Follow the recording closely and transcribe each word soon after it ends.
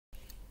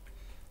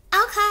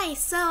Okay,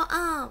 so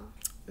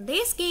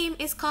this game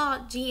is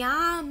called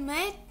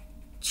Geometry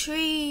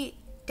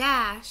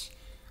Dash.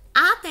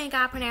 I think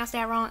I pronounced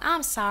that wrong.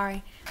 I'm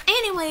sorry.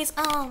 Anyways,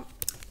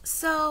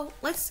 so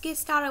let's get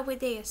started with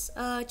this.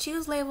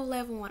 Choose level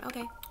 1.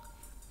 Okay.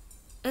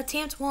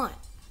 Attempt 1.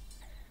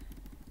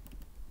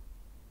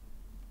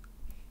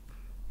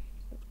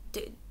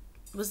 Dude,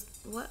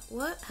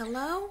 what?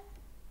 Hello?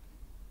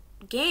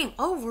 Game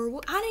over.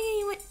 I didn't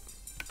even.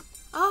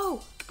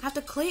 Oh, I have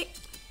to click.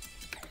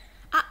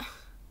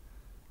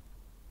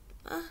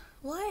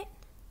 What?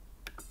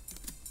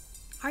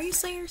 Are you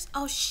serious?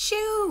 Oh,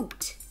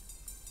 shoot.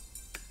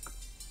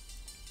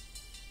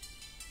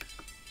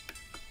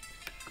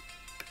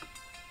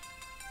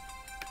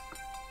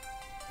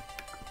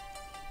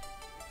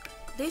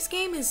 This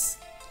game is...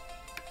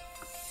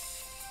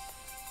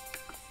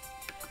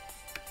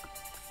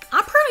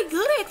 I'm pretty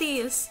good at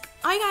this.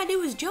 All you gotta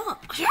do is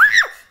jump.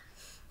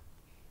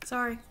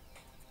 Sorry.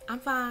 I'm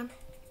fine.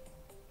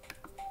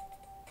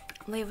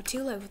 Level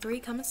 2, level 3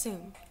 coming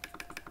soon.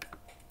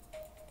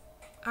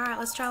 Alright,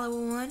 let's try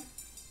level 1.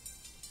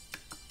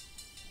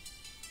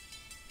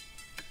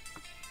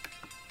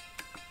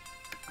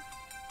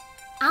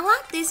 I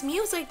like this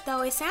music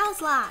though. It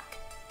sounds like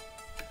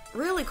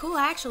really cool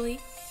actually.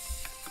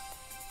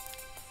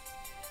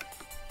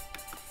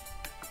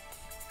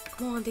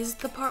 Come on, this is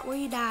the part where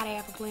you died,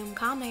 Applebloom.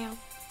 Calm down.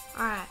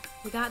 Alright,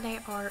 we got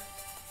that part.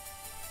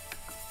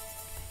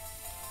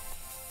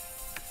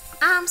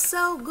 I'm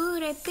so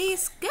good at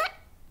this. Good.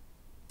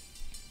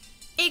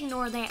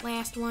 Ignore that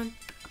last one.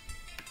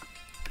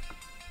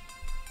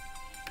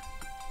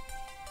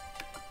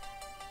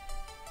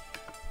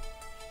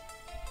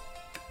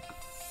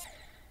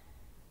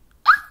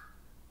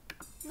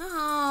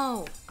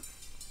 No.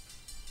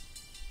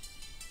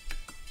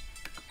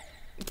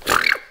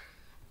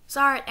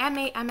 Sorry, I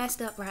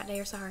messed up right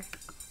there. Sorry.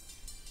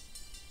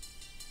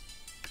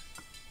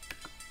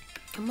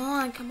 Come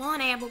on,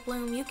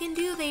 Applebloom. You can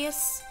do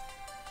this.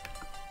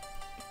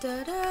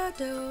 Da da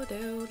do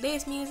do.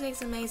 This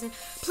music's amazing.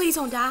 Please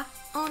don't die.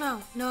 Oh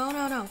no.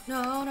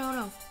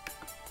 No.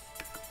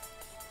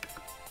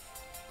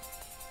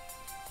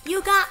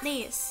 You got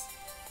this.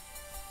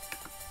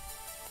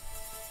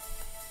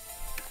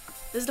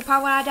 This is the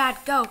part where I died.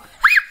 Go.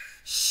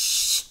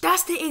 Shh.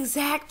 That's the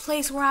exact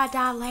place where I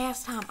died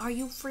last time. Are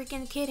you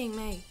freaking kidding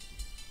me?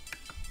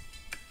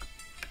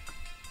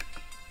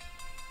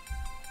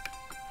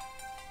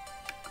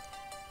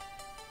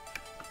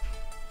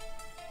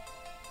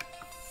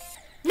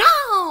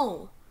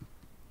 No!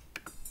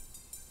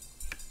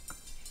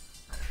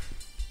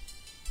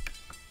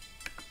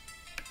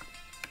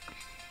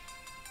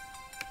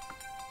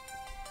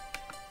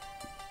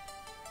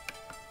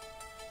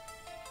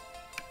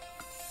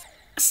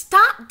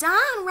 Stop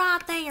dying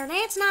right there.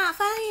 That's not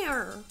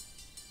fair.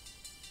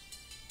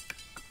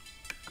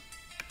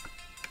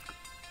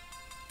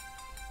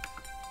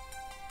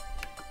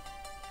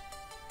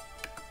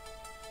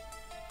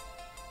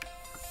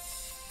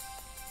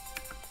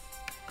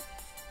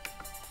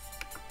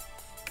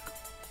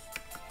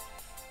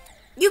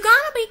 You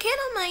gotta be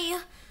kidding me.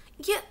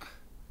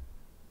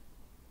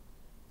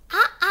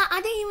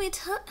 I didn't even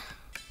touch.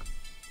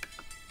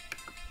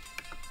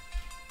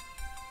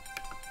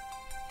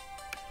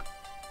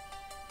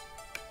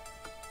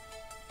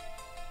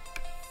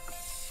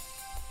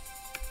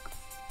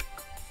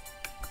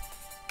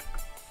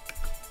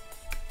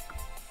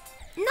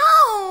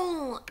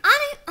 No,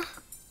 I didn't.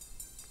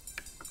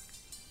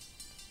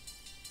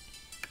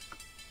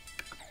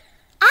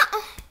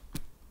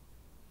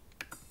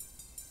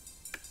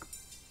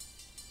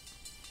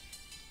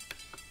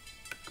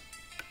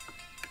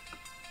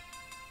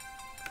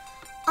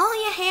 All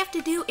you have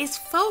to do is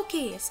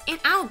focus, and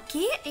I'll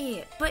get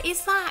it. But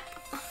it's like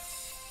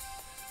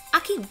I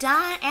keep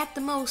dying at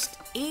the most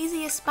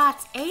easiest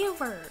spots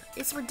ever.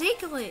 It's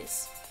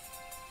ridiculous.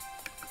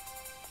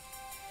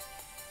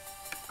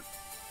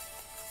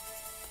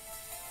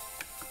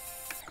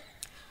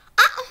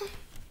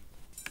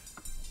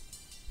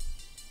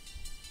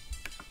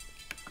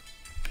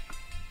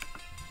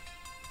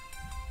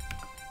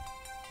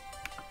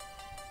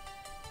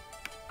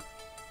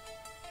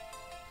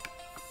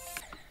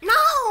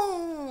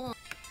 No!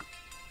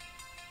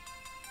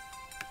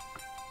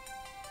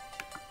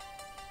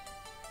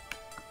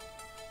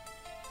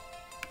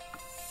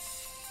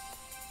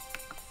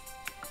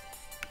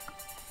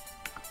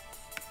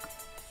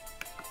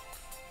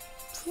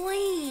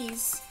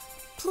 Please.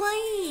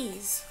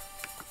 Please.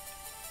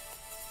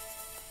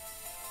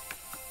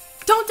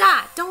 Don't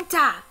die. Don't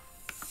die.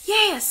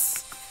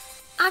 Yes.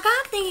 I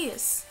got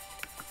this.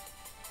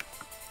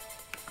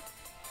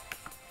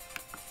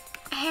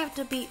 I have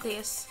to beat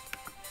this.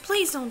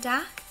 Please don't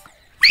die.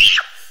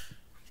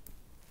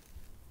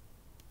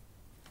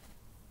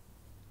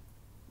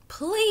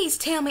 Please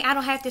tell me I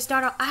don't have to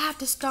start all. I have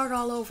to start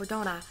all over,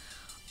 don't I?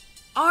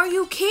 Are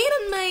you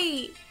kidding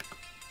me?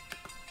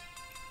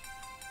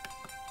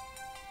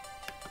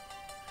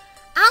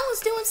 I was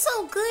doing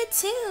so good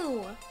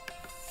too.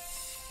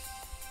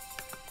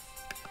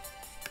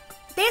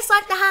 That's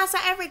like the highest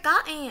I ever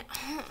gotten.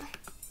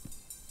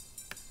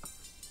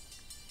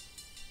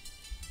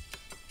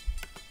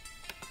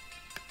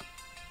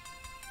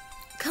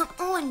 Come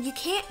on, you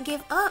can't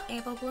give up,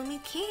 Applebloom. You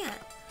can't.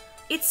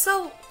 It's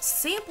so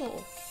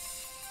simple.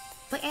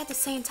 But at the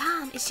same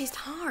time, it's just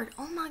hard.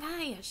 Oh my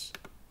gosh.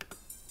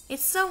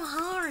 It's so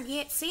hard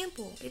yet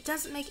simple. It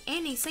doesn't make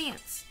any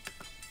sense.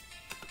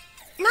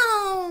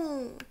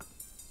 No!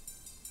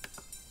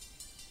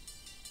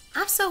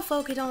 I'm so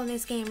focused on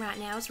this game right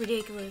now. It's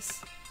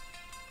ridiculous.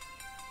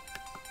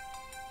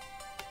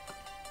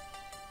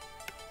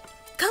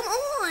 Come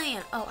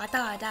on! Oh, I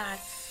thought I died.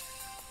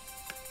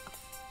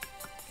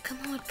 Come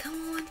on,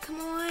 come on, come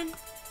on.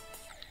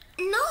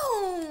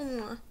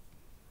 No!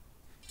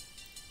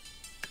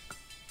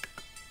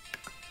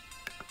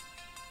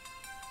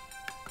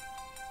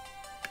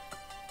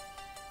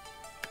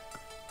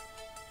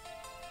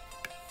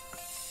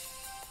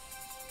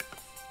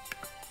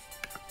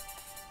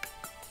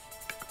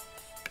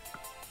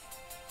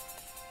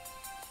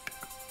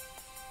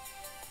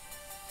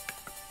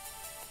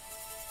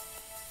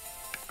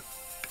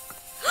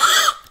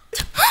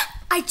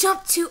 I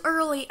jumped too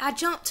early. I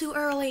jumped too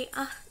early.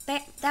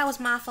 That was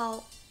my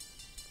fault.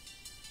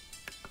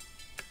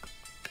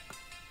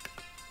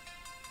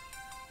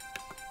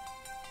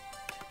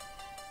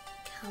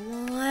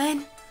 Come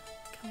on.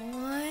 Come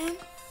on.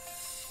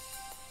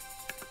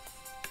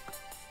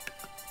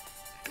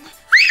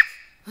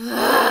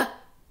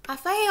 I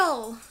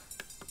failed.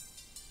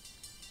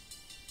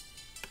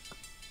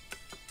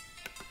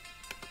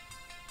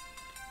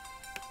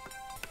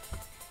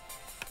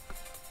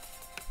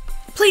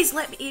 Please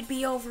let it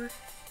be over.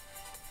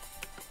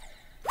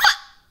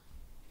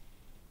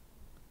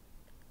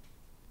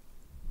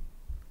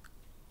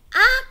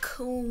 I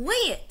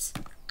quit.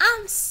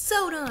 I'm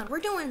so done. We're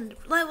doing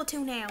level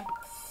 2 now.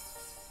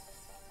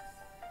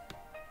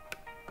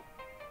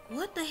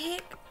 What the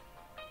heck?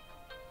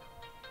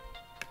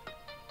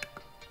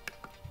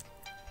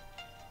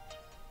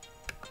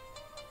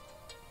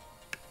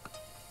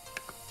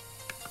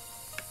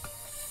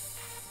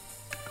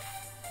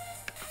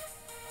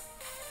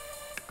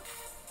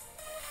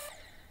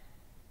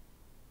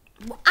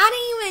 I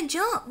didn't even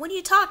jump. What are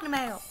you talking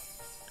about?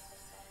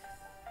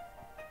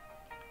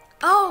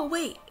 Oh,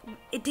 wait.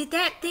 Did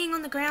that thing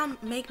on the ground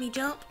make me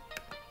jump?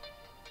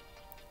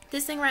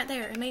 This thing right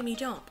there, it made me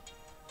jump.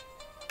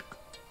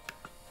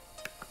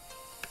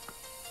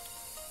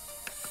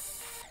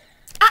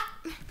 Ah!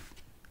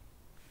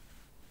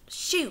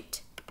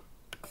 Shoot.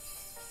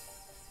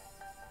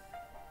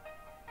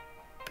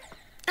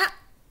 Ah!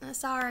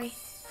 Sorry.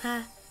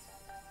 Huh.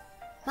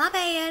 My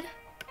bad.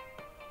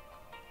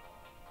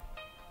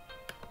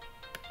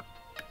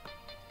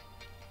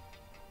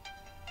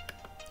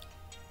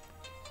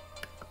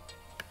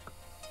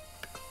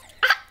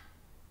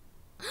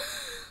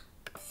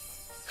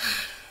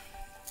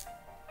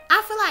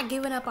 I feel like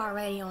giving up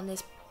already on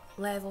this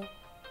level.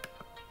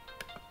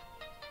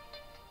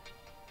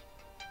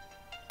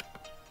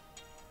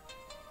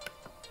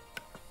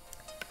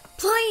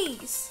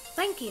 Please!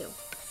 Thank you.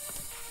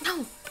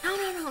 No, no,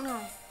 no, no,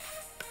 no.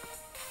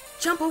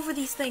 Jump over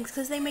these things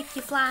because they make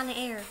you fly in the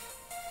air.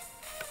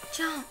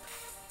 Jump.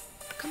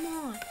 Come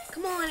on.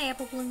 Come on,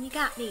 Applebloom. You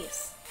got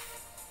this.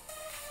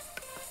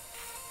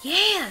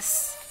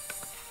 Yes!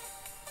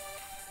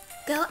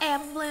 Go,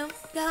 Applebloom.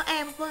 Go,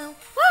 Applebloom.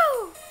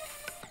 Woo!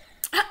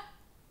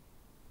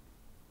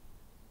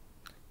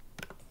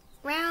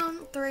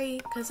 Round 3,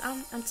 because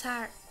I'm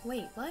tired.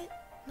 Wait, what?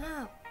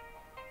 No.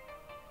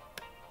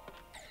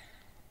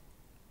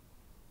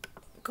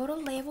 Go to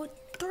level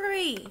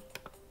 3.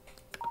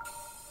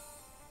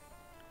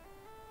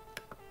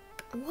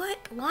 What?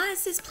 Why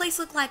does this place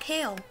look like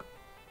hell?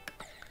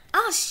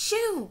 Oh,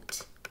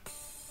 shoot!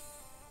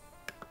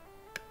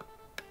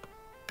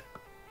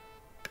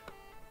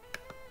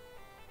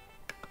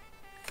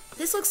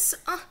 This looks...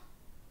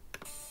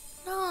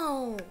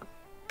 no.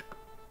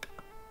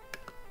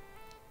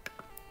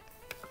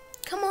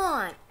 Come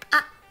on.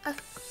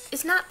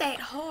 It's not that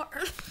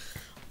hard.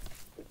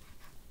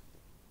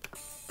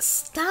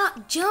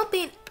 Stop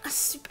jumping.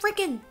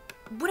 Freaking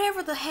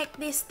whatever the heck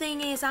this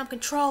thing is I'm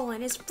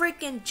controlling is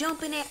freaking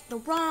jumping at the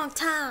wrong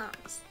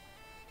times.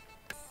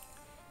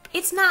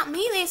 It's not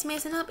me that's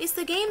messing up. It's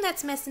the game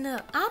that's messing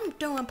up. I'm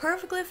doing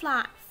perfectly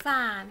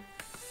fine.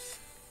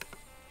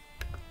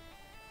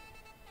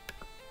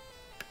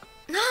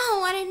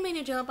 No, I didn't mean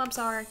to jump. I'm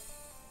sorry.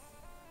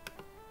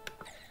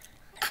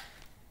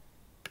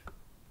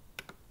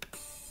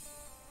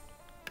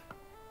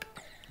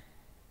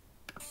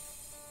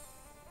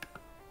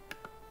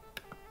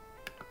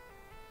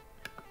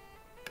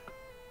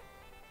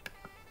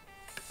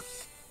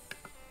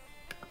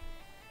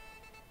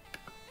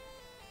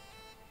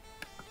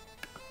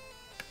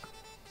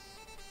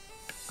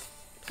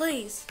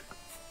 Please.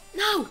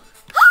 No! What?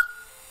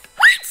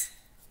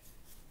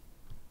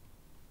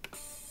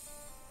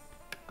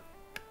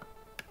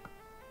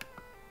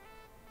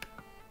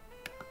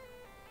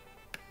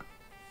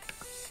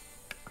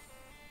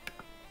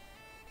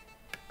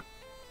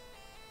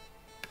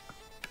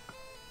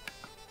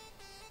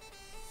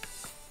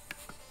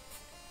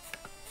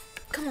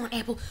 Come on,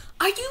 Apple.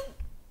 Are you...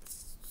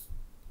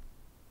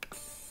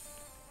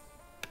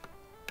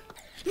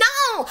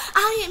 No!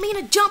 I didn't mean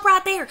to jump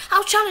right there. I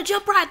was trying to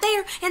jump right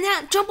there and then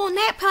I jump on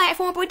that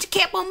platform, but you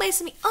kept on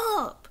messing me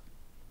up.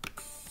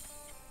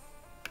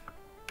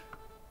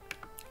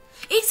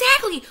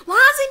 Exactly.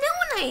 Why is it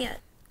doing that?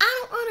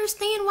 I don't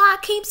understand why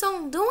it keeps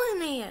on doing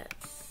that.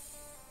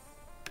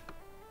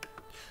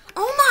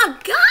 Oh my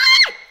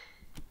God!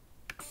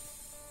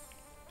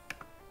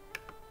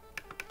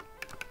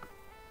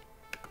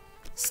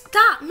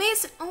 Stop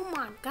messing. Oh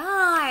my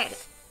God.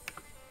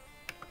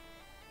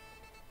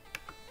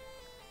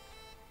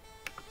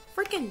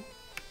 Freaking.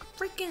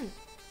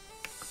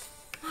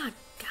 My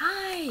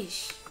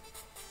gosh.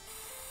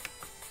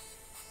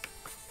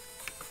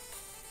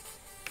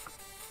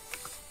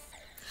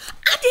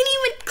 I didn't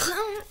even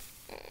come.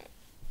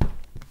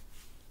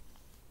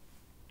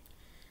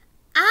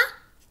 I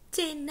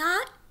did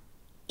not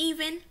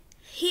even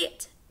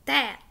hit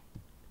that.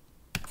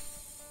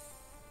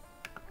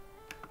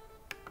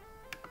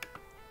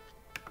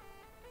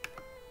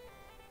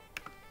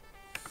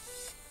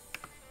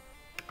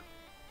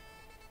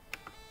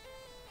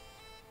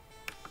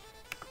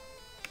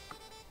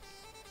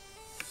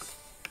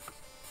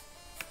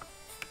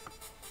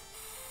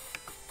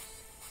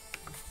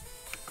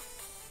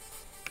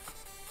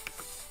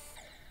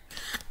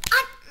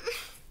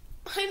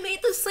 I made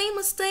the same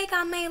mistake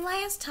I made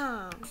last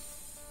time.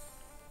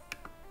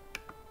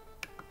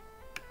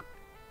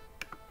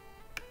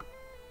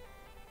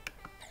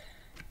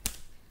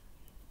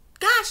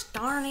 Gosh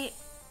darn it.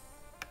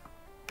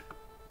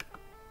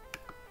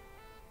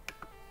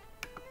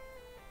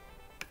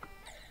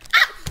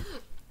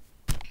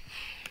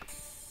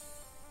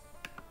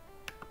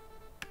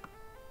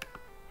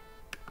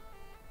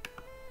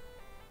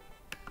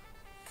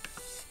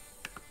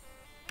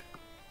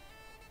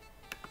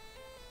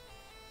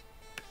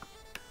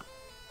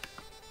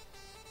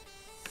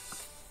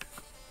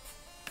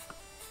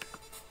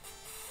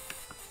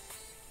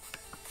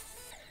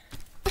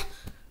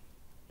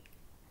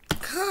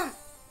 Come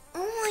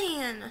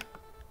on.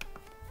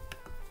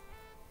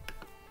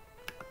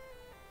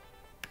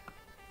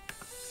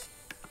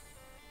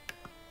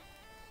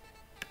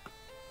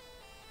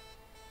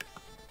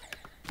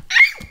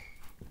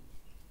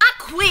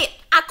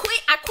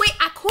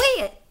 I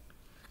quit.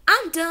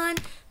 I'm done.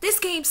 This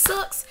game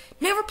sucks.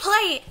 Never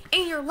play it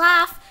in your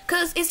life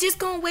because it's just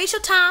going to waste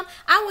your time.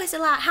 I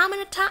wasted like how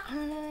many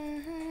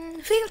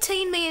time?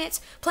 15 minutes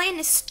playing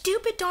this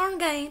stupid darn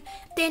game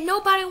that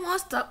nobody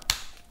wants to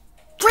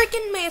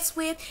freaking mess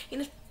with,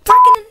 and it's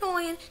freaking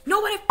annoying.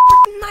 Nobody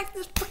freaking likes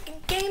this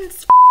freaking game.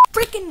 This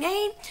freaking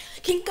game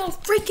can go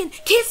freaking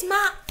kiss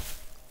my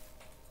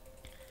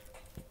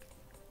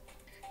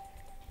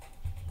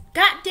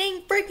god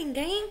dang freaking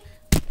game.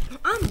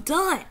 I'm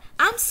done.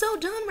 I'm so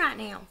done right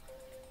now.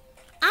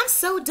 I'm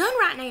so done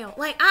right now.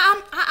 Like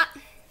I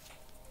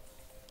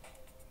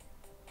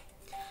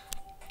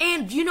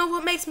and you know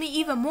what makes me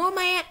even more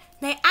mad?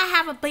 That I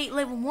haven't beat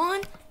level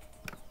 1,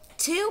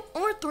 2,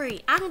 or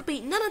 3. I haven't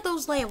beat none of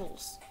those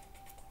levels.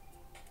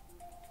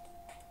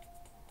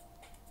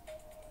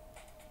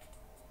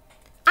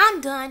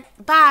 I'm done.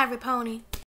 Bye, every pony.